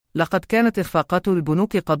لقد كانت إخفاقات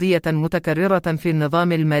البنوك قضية متكررة في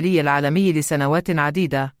النظام المالي العالمي لسنوات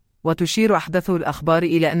عديدة، وتشير أحدث الأخبار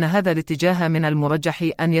إلى أن هذا الاتجاه من المرجح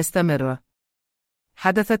أن يستمر.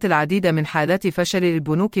 حدثت العديد من حالات فشل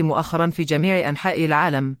البنوك مؤخرا في جميع أنحاء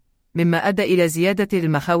العالم، مما أدى إلى زيادة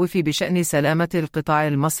المخاوف بشأن سلامة القطاع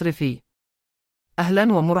المصرفي.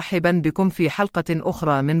 أهلا ومرحبا بكم في حلقة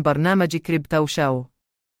أخرى من برنامج كريبتو شاو.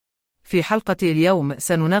 في حلقة اليوم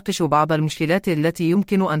سنناقش بعض المشكلات التي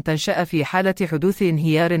يمكن أن تنشأ في حالة حدوث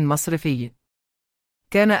انهيار مصرفي.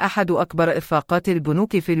 كان أحد أكبر إخفاقات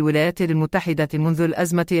البنوك في الولايات المتحدة منذ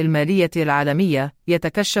الأزمة المالية العالمية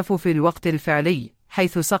يتكشف في الوقت الفعلي،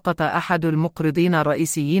 حيث سقط أحد المقرضين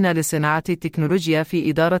الرئيسيين لصناعة التكنولوجيا في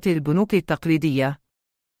إدارة البنوك التقليدية.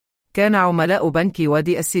 كان عملاء بنك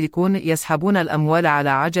وادي السيليكون يسحبون الأموال على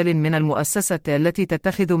عجل من المؤسسة التي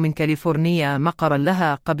تتخذ من كاليفورنيا مقرا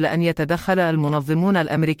لها قبل أن يتدخل المنظمون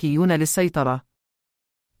الأمريكيون للسيطرة.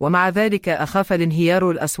 ومع ذلك أخاف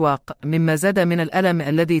الانهيار الأسواق، مما زاد من الألم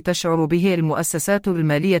الذي تشعر به المؤسسات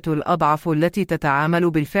المالية الأضعف التي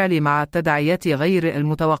تتعامل بالفعل مع التداعيات غير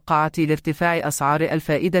المتوقعة لارتفاع أسعار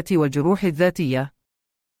الفائدة والجروح الذاتية.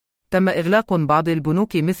 تم إغلاق بعض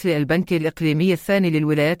البنوك مثل البنك الإقليمي الثاني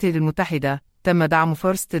للولايات المتحدة، تم دعم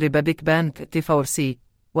فيرست ريبابليك بانك تي4سي،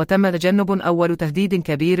 وتم تجنب أول تهديد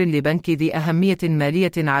كبير لبنك ذي أهمية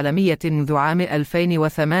مالية عالمية منذ عام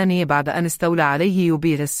 2008 بعد أن استولى عليه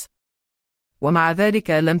يوبيرس. ومع ذلك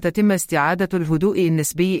لم تتم استعادة الهدوء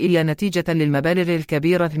النسبي إلا نتيجة للمبالغ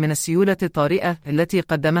الكبيرة من السيولة الطارئة التي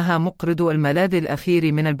قدمها مقرض الملاذ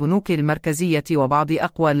الأخير من البنوك المركزية وبعض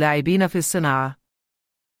أقوى اللاعبين في الصناعة.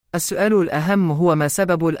 السؤال الأهم هو ما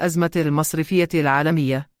سبب الأزمة المصرفية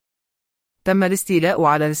العالمية؟ تم الاستيلاء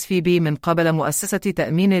على الSVB من قبل مؤسسة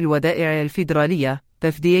تأمين الودائع الفيدرالية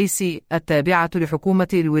 (FDIC) التابعة لحكومة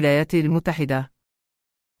الولايات المتحدة.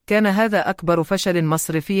 كان هذا أكبر فشل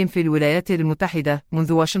مصرفي في الولايات المتحدة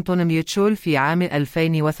منذ واشنطن ميوتشول في عام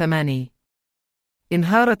 2008.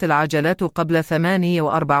 انهارت العجلات قبل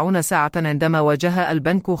 48 ساعة عندما واجه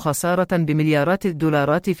البنك خسارة بمليارات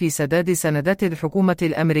الدولارات في سداد سندات الحكومة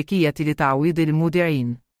الأمريكية لتعويض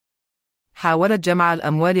المودعين. حاولت جمع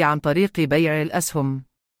الأموال عن طريق بيع الأسهم.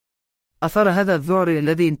 أثر هذا الذعر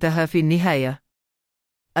الذي انتهى في النهاية.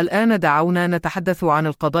 الآن دعونا نتحدث عن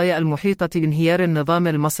القضايا المحيطة بانهيار النظام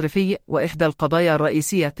المصرفي، وإحدى القضايا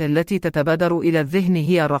الرئيسية التي تتبادر إلى الذهن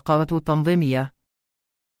هي الرقابة التنظيمية.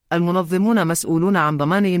 المنظمون مسؤولون عن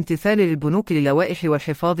ضمان امتثال البنوك للوائح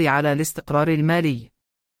والحفاظ على الاستقرار المالي.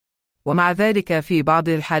 ومع ذلك في بعض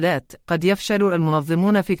الحالات قد يفشل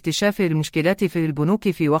المنظمون في اكتشاف المشكلات في البنوك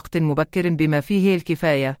في وقت مبكر بما فيه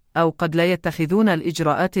الكفاية، أو قد لا يتخذون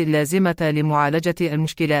الإجراءات اللازمة لمعالجة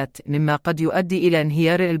المشكلات، مما قد يؤدي إلى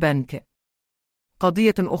انهيار البنك.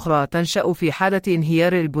 قضية أخرى تنشأ في حالة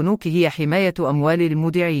انهيار البنوك هي حماية أموال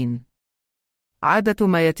المودعين. عادة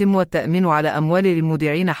ما يتم التأمين على أموال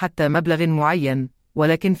المودعين حتى مبلغ معين،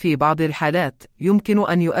 ولكن في بعض الحالات يمكن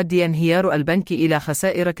أن يؤدي انهيار البنك إلى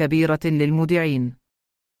خسائر كبيرة للمودعين.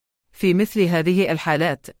 في مثل هذه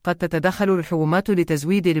الحالات قد تتدخل الحكومات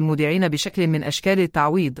لتزويد المودعين بشكل من أشكال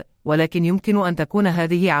التعويض، ولكن يمكن أن تكون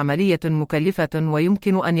هذه عملية مكلفة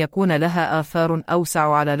ويمكن أن يكون لها آثار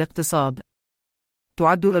أوسع على الاقتصاد.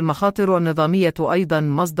 تعد المخاطر النظامية أيضا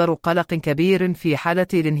مصدر قلق كبير في حالة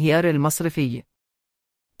الانهيار المصرفي.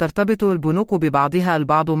 ترتبط البنوك ببعضها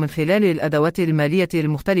البعض من خلال الأدوات المالية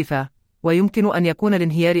المختلفة، ويمكن أن يكون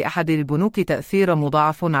لانهيار أحد البنوك تأثير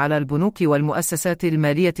مضاعف على البنوك والمؤسسات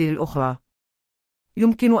المالية الأخرى.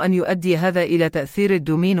 يمكن أن يؤدي هذا إلى تأثير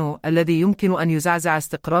الدومينو الذي يمكن أن يزعزع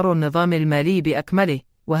استقرار النظام المالي بأكمله،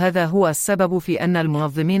 وهذا هو السبب في أن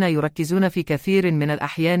المنظمين يركزون في كثير من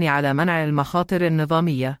الأحيان على منع المخاطر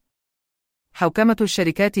النظامية. حوكمة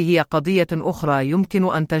الشركات هي قضية أخرى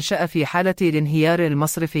يمكن أن تنشأ في حالة الانهيار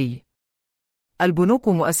المصرفي. البنوك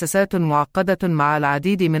مؤسسات معقدة مع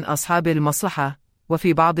العديد من أصحاب المصلحة،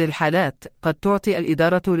 وفي بعض الحالات قد تعطي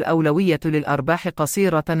الإدارة الأولوية للأرباح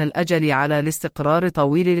قصيرة الأجل على الاستقرار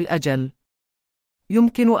طويل الأجل.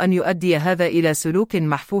 يمكن أن يؤدي هذا إلى سلوك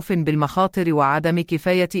محفوف بالمخاطر وعدم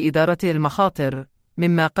كفاية إدارة المخاطر،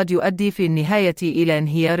 مما قد يؤدي في النهاية إلى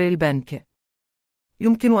انهيار البنك.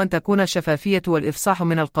 يمكن أن تكون الشفافية والإفصاح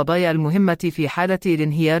من القضايا المهمة في حالة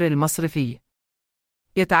الانهيار المصرفي.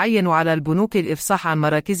 يتعين على البنوك الإفصاح عن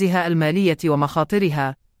مراكزها المالية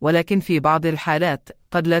ومخاطرها، ولكن في بعض الحالات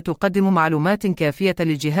قد لا تقدم معلومات كافية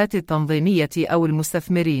للجهات التنظيمية أو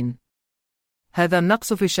المستثمرين. هذا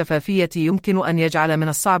النقص في الشفافية يمكن أن يجعل من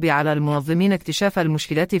الصعب على المنظمين اكتشاف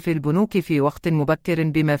المشكلات في البنوك في وقت مبكر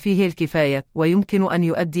بما فيه الكفاية، ويمكن أن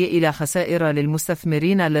يؤدي إلى خسائر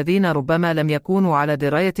للمستثمرين الذين ربما لم يكونوا على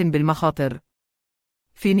دراية بالمخاطر.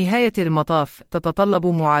 في نهاية المطاف، تتطلب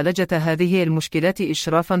معالجة هذه المشكلات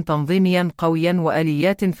إشرافًا تنظيميًا قويًا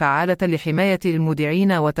وآليات فعالة لحماية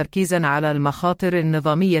المودعين وتركيزًا على المخاطر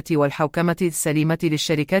النظامية والحوكمة السليمة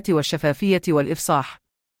للشركات والشفافية والإفصاح.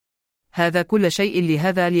 هذا كل شيء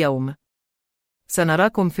لهذا اليوم.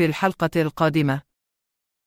 سنراكم في الحلقة القادمة.